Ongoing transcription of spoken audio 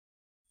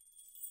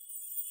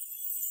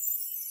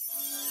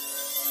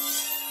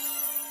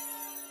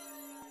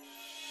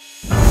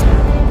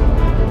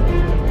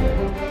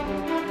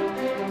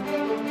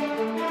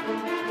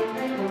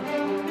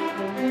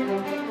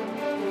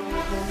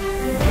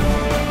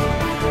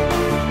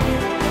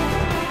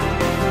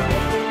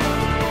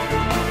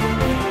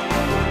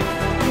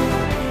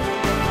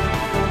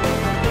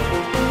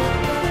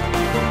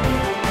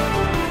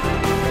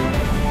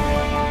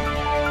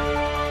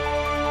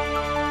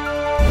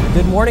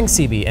morning,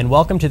 CB, and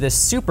welcome to this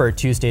Super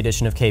Tuesday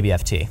edition of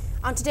KBFT.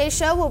 On today's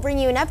show, we'll bring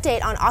you an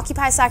update on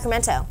Occupy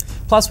Sacramento.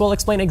 Plus, we'll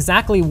explain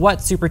exactly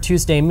what Super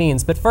Tuesday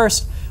means. But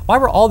first, why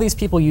were all these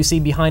people you see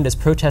behind us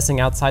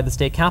protesting outside the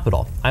state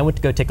capitol? I went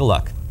to go take a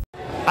look.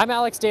 I'm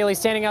Alex Daly,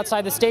 standing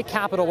outside the state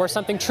capitol where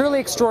something truly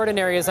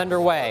extraordinary is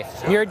underway.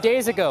 Mere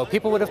days ago,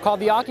 people would have called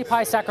the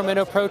Occupy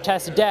Sacramento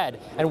protest dead,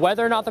 and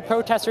whether or not the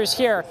protesters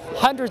here,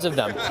 hundreds of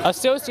them,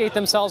 associate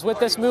themselves with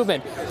this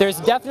movement, there's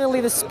definitely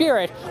the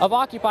spirit of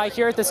Occupy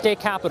here at the state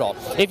capitol.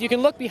 If you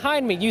can look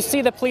behind me, you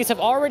see the police have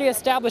already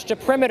established a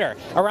perimeter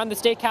around the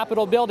state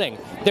capitol building.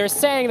 They're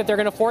saying that they're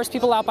going to force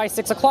people out by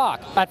 6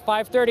 o'clock. At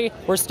 5:30,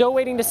 we're still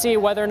waiting to see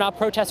whether or not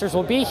protesters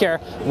will be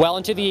here well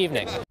into the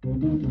evening.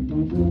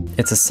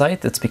 It's a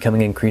sight that's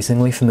becoming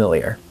increasingly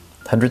familiar.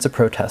 Hundreds of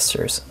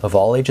protesters, of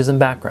all ages and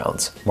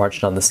backgrounds,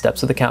 marched on the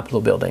steps of the Capitol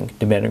building,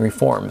 demanding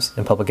reforms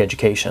in public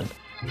education.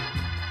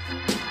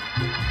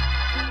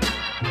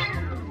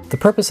 The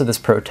purpose of this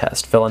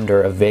protest fell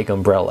under a vague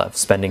umbrella of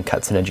spending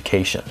cuts in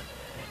education.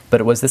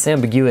 But it was this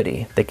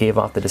ambiguity that gave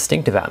off the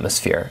distinctive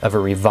atmosphere of a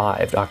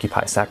revived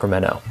Occupy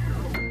Sacramento.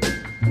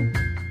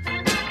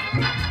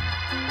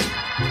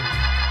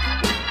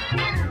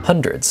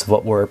 Hundreds of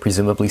what were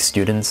presumably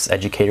students,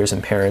 educators,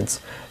 and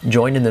parents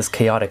joined in this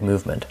chaotic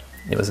movement.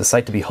 It was a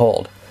sight to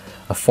behold.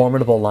 A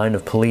formidable line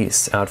of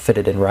police,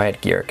 outfitted in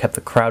riot gear, kept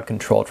the crowd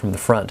controlled from the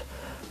front,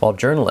 while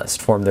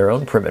journalists formed their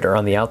own perimeter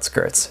on the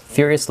outskirts,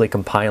 furiously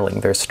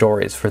compiling their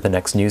stories for the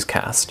next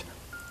newscast.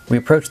 We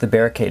approached the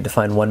barricade to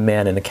find one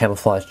man in a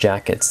camouflage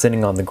jacket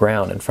sitting on the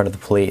ground in front of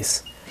the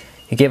police.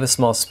 He gave a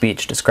small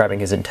speech describing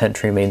his intent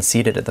to remain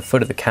seated at the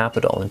foot of the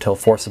Capitol until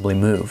forcibly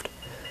moved.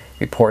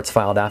 Reports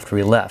filed after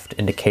we left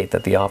indicate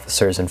that the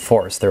officers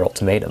enforced their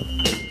ultimatum.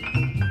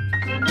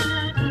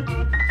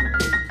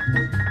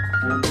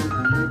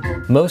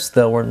 Most,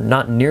 though, were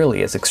not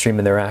nearly as extreme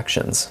in their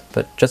actions,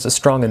 but just as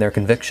strong in their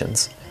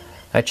convictions.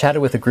 I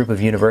chatted with a group of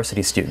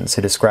university students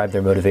who described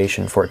their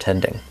motivation for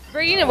attending.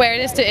 Bringing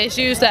awareness to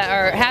issues that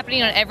are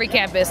happening on every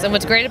campus, and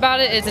what's great about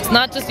it is it's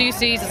not just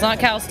UC's, it's not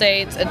Cal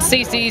State's, it's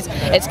CC's,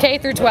 it's K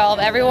through 12.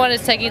 Everyone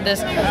is taking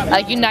this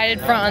united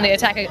front on the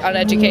attack on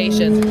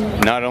education.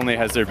 Not only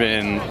has there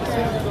been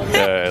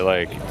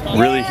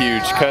really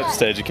huge cuts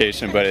to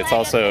education, but it's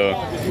also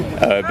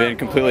been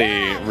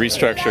completely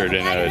restructured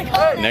in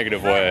a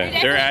negative way.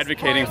 They're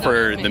advocating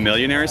for the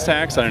millionaire's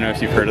tax. I don't know if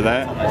you've heard of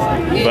that,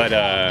 but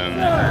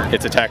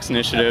it's a tax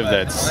initiative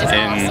that's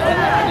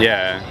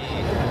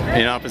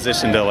in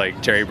opposition to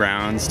Jerry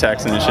Brown's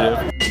tax initiative.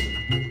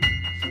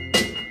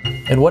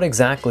 And what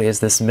exactly is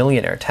this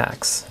millionaire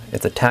tax?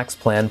 It's a tax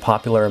plan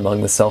popular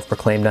among the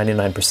self-proclaimed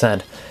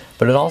 99%,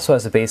 but it also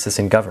has a basis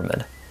in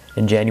government.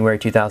 In January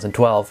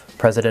 2012,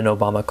 President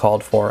Obama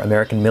called for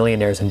American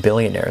millionaires and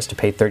billionaires to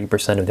pay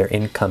 30% of their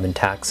income in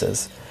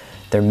taxes,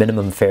 their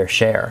minimum fair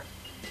share.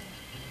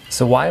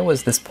 So why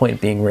was this point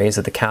being raised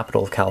at the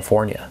capital of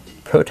California?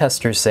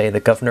 Protesters say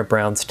that Governor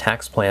Brown's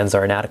tax plans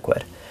are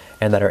inadequate,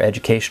 and that our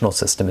educational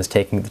system is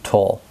taking the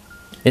toll.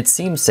 It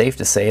seems safe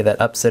to say that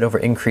upset over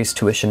increased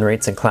tuition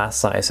rates and class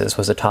sizes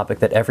was a topic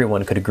that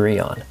everyone could agree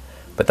on.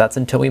 But that's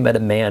until we met a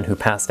man who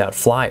passed out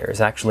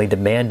flyers actually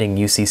demanding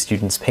UC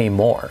students pay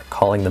more,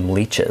 calling them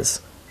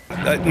leeches.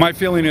 My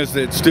feeling is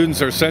that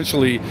students are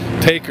essentially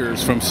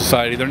takers from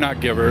society. They're not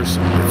givers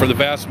for the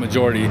vast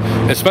majority,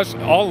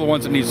 especially all the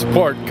ones that need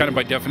support, kind of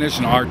by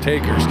definition, are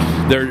takers.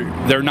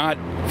 They're not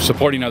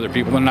supporting other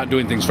people. They're not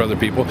doing things for other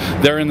people.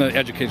 They're in the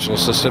educational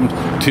system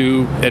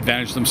to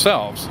advantage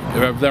themselves,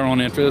 their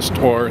own interest,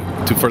 or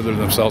to further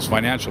themselves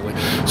financially.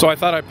 So I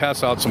thought I'd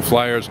pass out some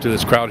flyers to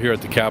this crowd here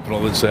at the Capitol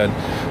that said,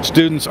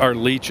 students are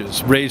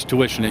leeches, raise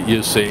tuition at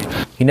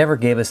UC. He never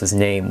gave us his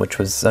name, which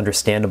was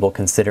understandable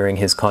considering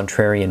his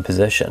contrarian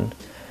position.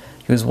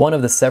 He was one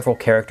of the several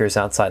characters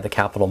outside the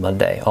Capitol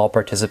Monday, all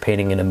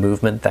participating in a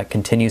movement that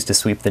continues to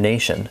sweep the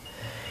nation.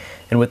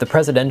 And with the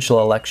presidential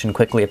election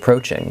quickly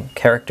approaching,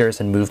 characters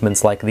and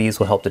movements like these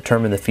will help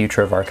determine the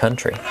future of our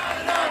country.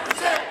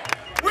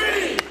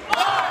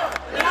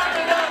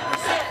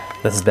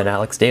 This has been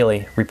Alex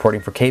Daly,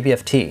 reporting for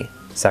KBFT,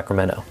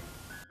 Sacramento.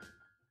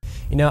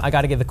 You know, I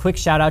got to give a quick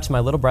shout out to my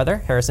little brother,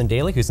 Harrison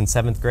Daly, who's in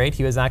 7th grade.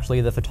 He was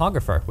actually the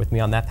photographer with me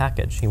on that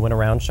package. He went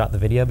around, shot the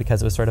video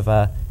because it was sort of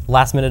a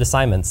last-minute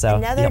assignment. So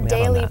another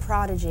Daly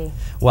prodigy.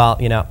 Well,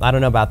 you know, I don't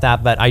know about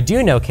that, but I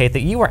do know, Kate,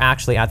 that you were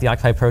actually at the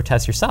Occupy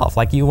protest yourself.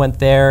 Like, you went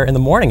there in the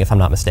morning, if I'm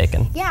not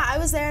mistaken. Yeah, I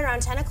was there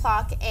around 10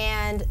 o'clock,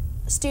 and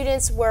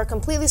students were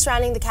completely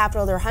surrounding the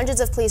Capitol. There were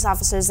hundreds of police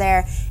officers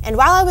there. And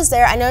while I was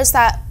there, I noticed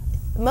that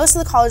most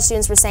of the college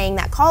students were saying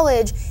that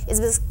college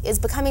is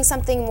becoming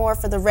something more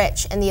for the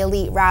rich and the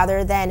elite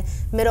rather than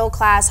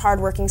middle-class,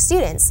 hardworking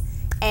students.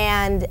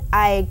 And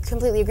I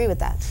completely agree with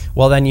that.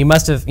 Well, then you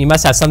must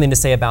have something to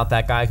say about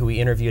that guy who we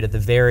interviewed at the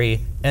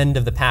very end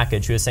of the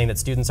package, who was saying that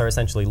students are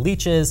essentially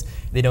leeches,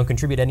 they don't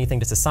contribute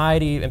anything to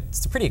society.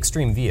 It's a pretty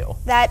extreme view.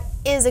 That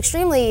is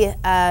extremely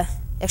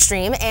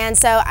extreme, and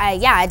so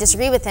I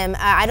disagree with him.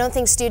 I don't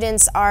think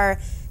students are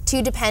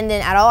too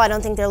dependent at all. I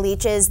don't think they're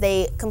leeches.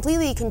 They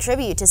completely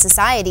contribute to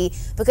society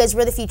because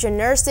we're the future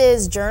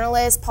nurses,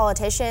 journalists,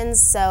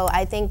 politicians. So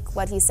I think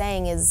what he's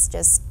saying is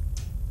just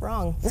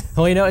wrong.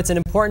 Well, you know, it's an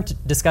important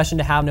discussion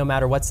to have no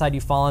matter what side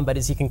you fall on, but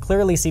as you can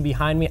clearly see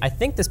behind me, I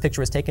think this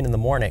picture was taken in the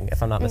morning,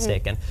 if I'm not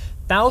mistaken.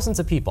 Thousands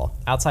of people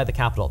outside the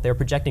Capitol. They were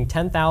projecting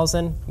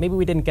 10,000. Maybe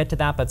we didn't get to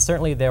that, but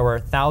certainly there were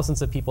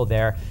thousands of people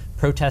there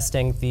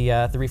protesting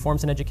the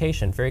reforms in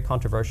education. Very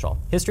controversial.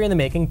 History in the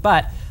making,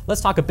 but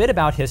let's talk a bit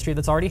about history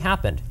that's already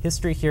happened.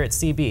 History here at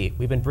CB.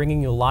 We've been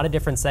bringing you a lot of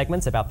different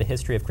segments about the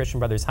history of Christian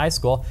Brothers High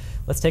School.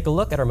 Let's take a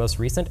look at our most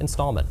recent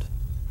installment.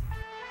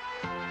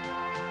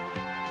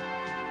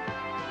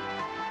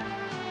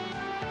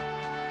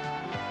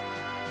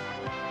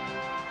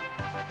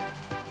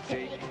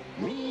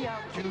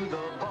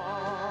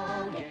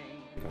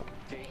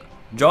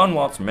 John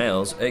Watts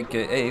Males,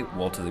 aka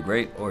Walter the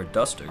Great or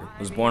Duster,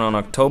 was born on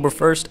October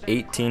 1st,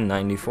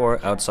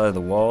 1894 outside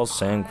the walls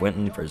San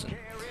Quentin Prison.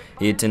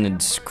 He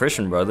attended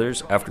Christian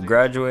Brothers. After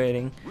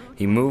graduating,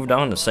 he moved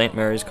on to St.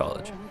 Mary's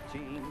College.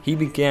 He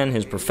began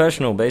his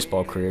professional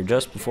baseball career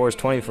just before his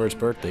 21st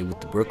birthday with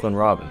the Brooklyn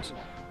Robins.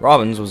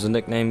 Robins was a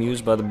nickname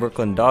used by the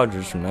Brooklyn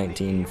Dodgers from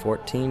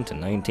 1914 to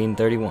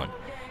 1931.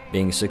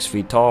 Being 6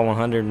 feet tall,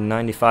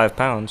 195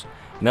 pounds,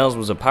 Males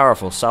was a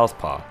powerful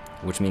southpaw,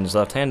 which means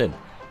left-handed,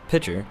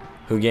 pitcher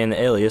who gained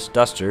the alias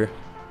Duster.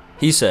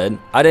 He said,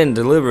 "I didn't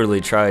deliberately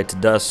try to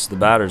dust the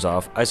batters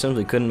off. I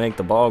simply couldn't make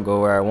the ball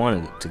go where I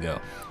wanted it to go.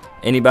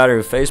 Any batter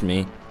who faced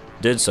me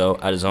did so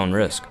at his own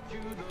risk."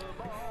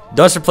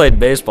 Duster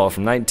played baseball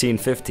from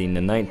 1915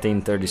 to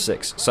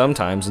 1936,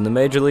 sometimes in the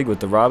major league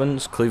with the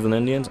Robins, Cleveland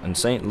Indians, and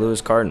St.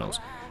 Louis Cardinals,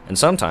 and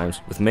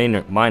sometimes with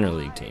minor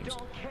league teams.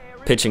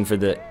 Pitching for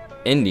the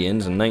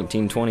Indians in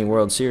 1920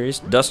 World Series,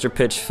 Duster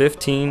pitched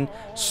 15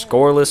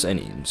 scoreless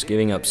innings,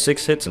 giving up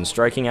 6 hits and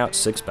striking out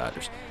 6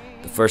 batters.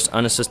 The first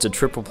unassisted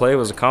triple play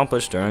was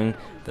accomplished during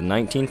the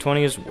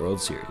 1920s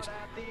World Series.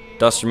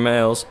 Duster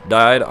Males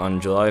died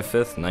on July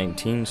 5th,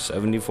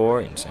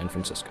 1974 in San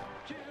Francisco.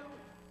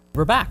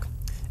 We're back.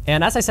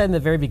 And as I said in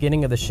the very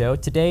beginning of the show,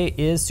 today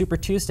is Super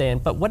Tuesday,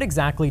 but what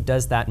exactly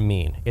does that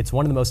mean? It's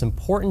one of the most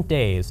important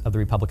days of the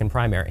Republican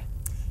primary.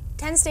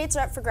 10 states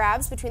are up for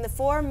grabs between the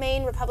 4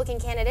 main Republican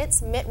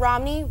candidates, Mitt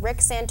Romney, Rick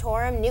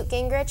Santorum, Newt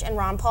Gingrich, and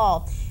Ron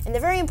Paul. In the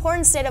very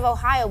important state of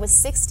Ohio, with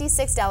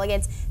 66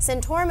 delegates,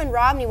 Santorum and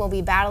Romney will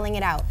be battling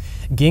it out.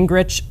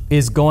 Gingrich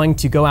is going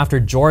to go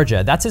after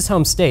Georgia. That's his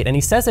home state, and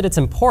he says that it's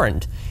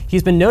important.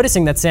 He's been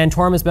noticing that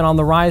Santorum has been on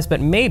the rise, but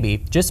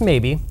maybe, just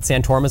maybe,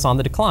 Santorum is on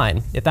the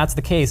decline. If that's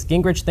the case,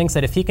 Gingrich thinks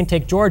that if he can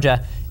take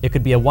Georgia, it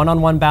could be a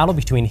one-on-one battle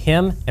between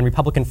him and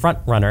Republican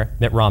frontrunner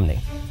Mitt Romney.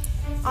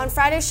 On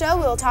Friday's show,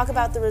 we will talk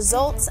about the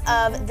results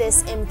of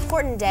this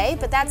important day,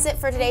 but that's it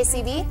for today's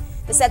CB.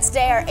 The sets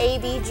today are A,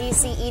 B, G,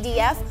 C, E, D,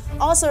 F.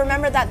 Also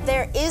remember that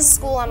there is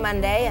school on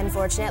Monday,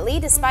 unfortunately,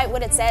 despite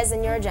what it says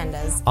in your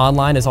agendas.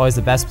 Online is always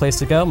the best place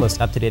to go,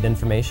 most up-to-date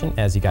information,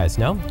 as you guys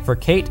know. For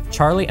Kate,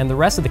 Charlie, and the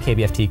rest of the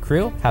KBFT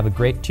crew, have a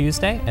great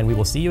Tuesday, and we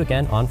will see you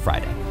again on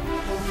Friday.